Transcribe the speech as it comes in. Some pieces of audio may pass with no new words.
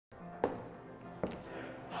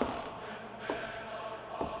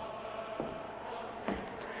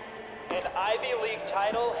Ivy League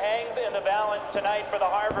title hangs in the balance tonight for the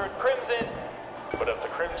Harvard Crimson. But if the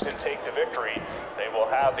Crimson take the victory, they will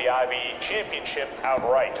have the Ivy Championship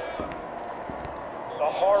outright. The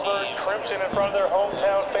Harvard Crimson in front of their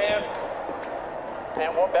hometown fans.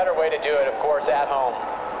 And what better way to do it, of course, at home,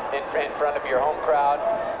 in front of your home crowd.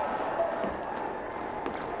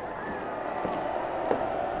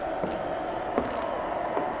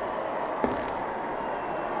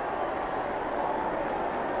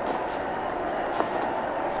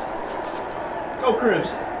 Go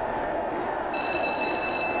Crimson!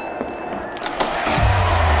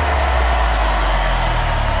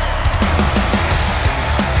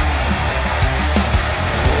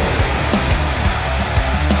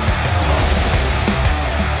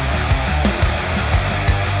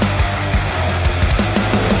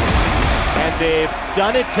 They've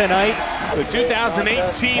done it tonight. The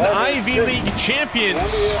 2018 Ivy League champions.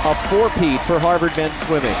 A four-peat for Harvard men's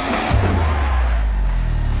swimming.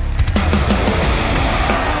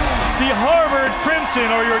 The Harvard Crimson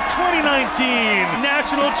are your 2019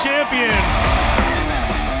 national champions.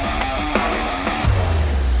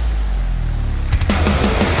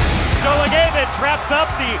 Delegate wraps up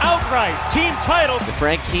the outright team title. The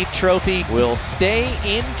Frank Keith Trophy will stay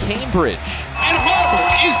in Cambridge. And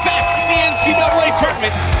Harvard is back in the NCAA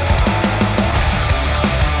tournament.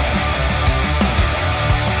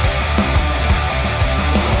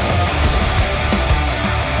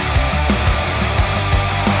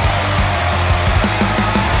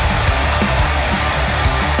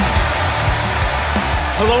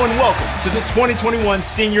 Hello and welcome to the 2021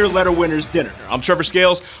 Senior Letterwinners Dinner. I'm Trevor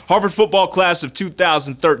Scales, Harvard football class of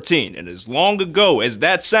 2013. And as long ago as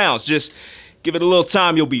that sounds, just give it a little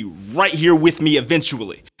time, you'll be right here with me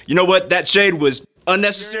eventually. You know what? That shade was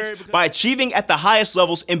unnecessary by achieving at the highest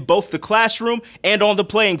levels in both the classroom and on the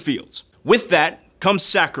playing fields. With that comes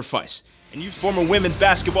sacrifice. And you former women's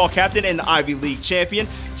basketball captain and Ivy League champion,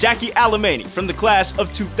 Jackie Alamany from the class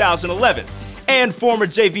of 2011. And former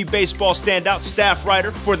JV baseball standout staff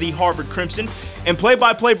writer for the Harvard Crimson and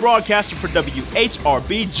play-by-play broadcaster for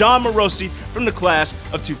WHRB, John Morosi from the class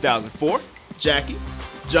of 2004. Jackie,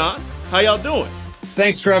 John, how y'all doing?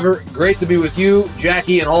 Thanks, Trevor. Great to be with you,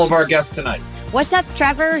 Jackie, and all of our guests tonight. What's up,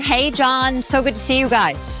 Trevor? Hey, John. So good to see you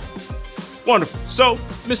guys. Wonderful. So,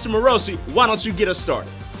 Mr. Morosi, why don't you get us started?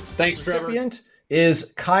 Thanks, Trevor. The recipient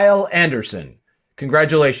is Kyle Anderson.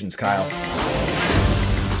 Congratulations, Kyle.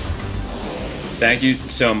 Thank you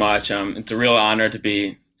so much. It's a real honor to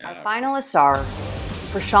be. Our finalists are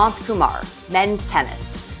Prashanth Kumar, men's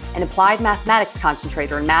tennis, an applied mathematics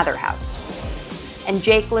concentrator in Mather House, and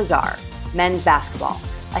Jake Lazar, men's basketball,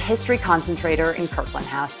 a history concentrator in Kirkland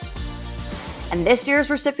House. And this year's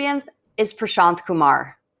recipient is Prashanth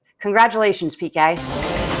Kumar. Congratulations, PK.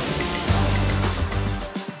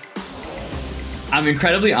 I'm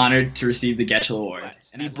incredibly honored to receive the Getchell Award.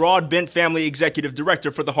 The Broadbent Family Executive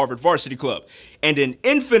Director for the Harvard Varsity Club. And an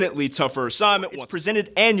infinitely tougher assignment was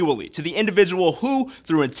presented annually to the individual who,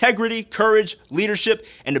 through integrity, courage, leadership,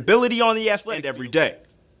 and ability on the athletic every day.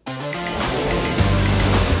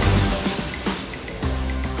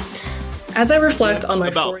 As I reflect on my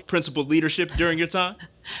about principled leadership during your time?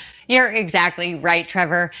 You're exactly right,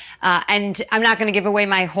 Trevor. And I'm not going to give away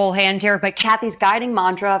my whole hand here, but Kathy's guiding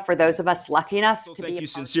mantra for those of us lucky enough to be. Thank you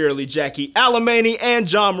sincerely, Jackie Alamany and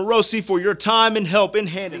John Morosi, for your time and help in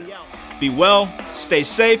handing out. Be well, stay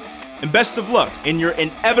safe, and best of luck in your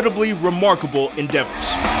inevitably remarkable endeavors.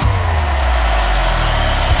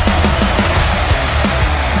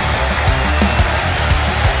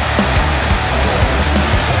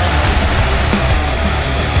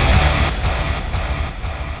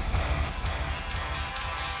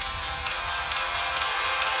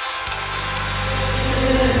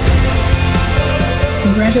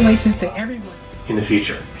 Congratulations to everyone. In the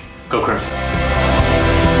future, go Crimson.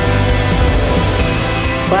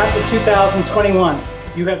 Class of 2021,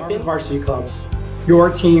 you have been Varsity Club, your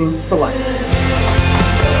team for life.